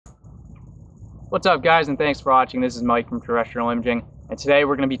What's up, guys, and thanks for watching. This is Mike from Terrestrial Imaging, and today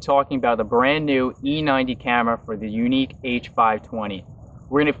we're going to be talking about the brand new E90 camera for the Yuneec H520.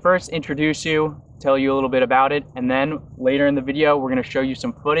 We're going to first introduce you, tell you a little bit about it, and then later in the video we're going to show you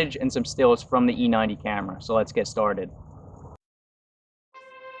some footage and some stills from the E90 camera. So let's get started.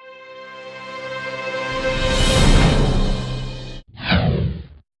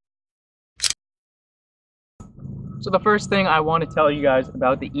 So the first thing I want to tell you guys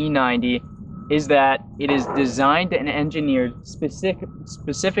about the E90 is that it is designed and engineered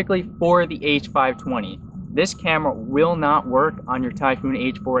specifically for the H520. This camera will not work on your Typhoon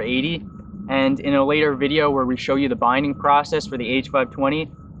H480, and in a later video where we show you the binding process for the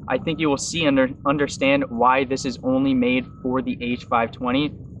H520, I think you will see and understand why this is only made for the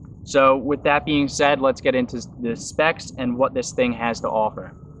H520. So with that being said, let's get into the specs and what this thing has to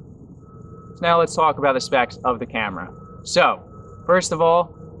offer. So now let's talk about the specs of the camera. So first of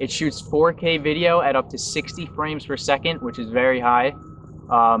all, it shoots 4K video at up to 60 frames per second, which is very high.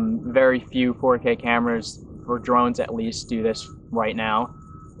 Very few 4K cameras, for drones at least, do this right now.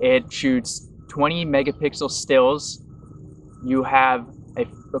 It shoots 20 megapixel stills. You have an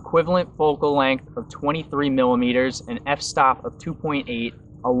equivalent focal length of 23 millimeters, an f-stop of 2.8,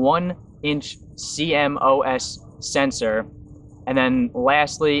 a 1-inch CMOS sensor, and then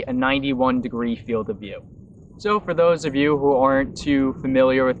lastly, a 91-degree field of view. So for those of you who aren't too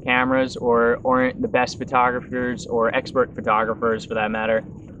familiar with cameras or aren't the best photographers or expert photographers for that matter,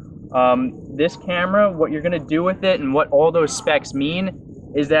 this camera, what you're going to do with it and what all those specs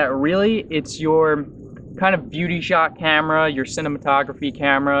mean is that really it's your kind of beauty shot camera, your cinematography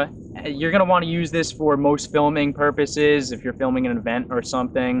camera. You're going to want to use this for most filming purposes if you're filming an event or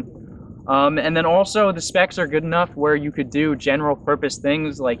something. And then also the specs are good enough where you could do general purpose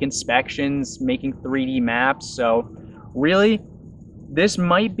things like inspections, making 3D maps. So really, this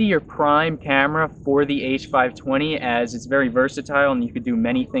might be your prime camera for the H520 as it's very versatile and you could do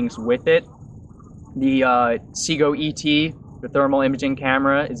many things with it. The Seago ET, the thermal imaging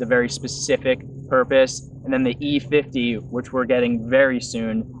camera, is a very specific purpose. And then the E50, which we're getting very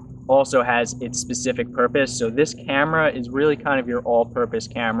soon, also has its specific purpose. So this camera is really kind of your all-purpose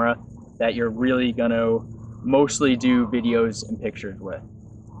camera that you're really gonna mostly do videos and pictures with.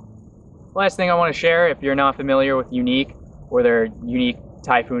 Last thing I want to share, if you're not familiar with Yuneec or their Yuneec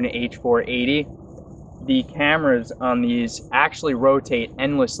Typhoon H480, the cameras on these actually rotate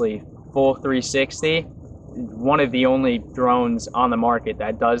endlessly, full 360. One of the only drones on the market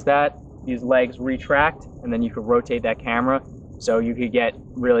that does that. These legs retract and then you can rotate that camera so you could get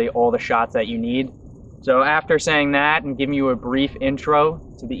really all the shots that you need. So after saying that and giving you a brief intro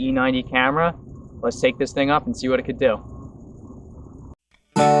to the E90 camera, let's take this thing up and see what it could do.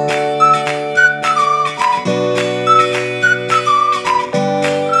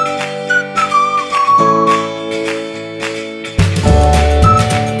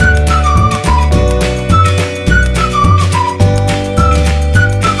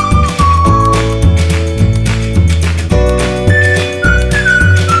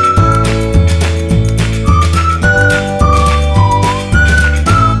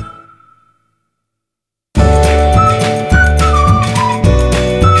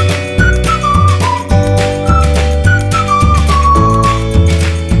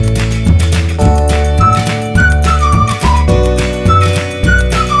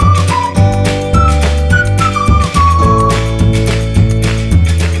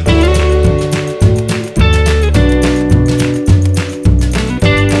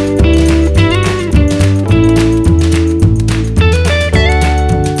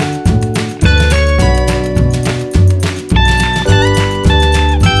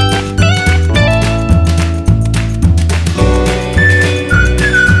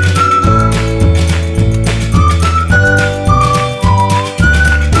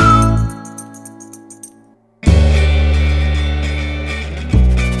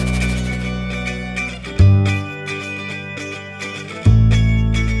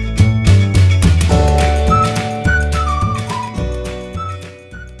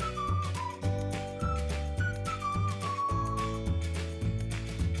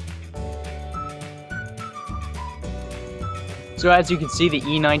 So as you can see, the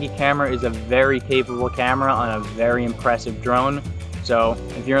E90 camera is a very capable camera on a very impressive drone. So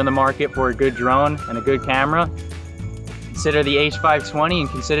if you're in the market for a good drone and a good camera, consider the H520 and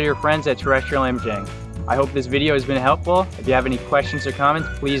consider your friends at Terrestrial Imaging. I hope this video has been helpful. If you have any questions or comments,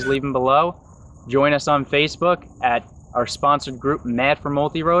 please leave them below. Join us on Facebook at our sponsored group, Mad for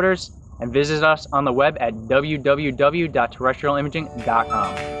Multi-Rotors, and visit us on the web at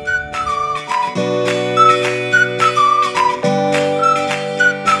www.terrestrialimaging.com.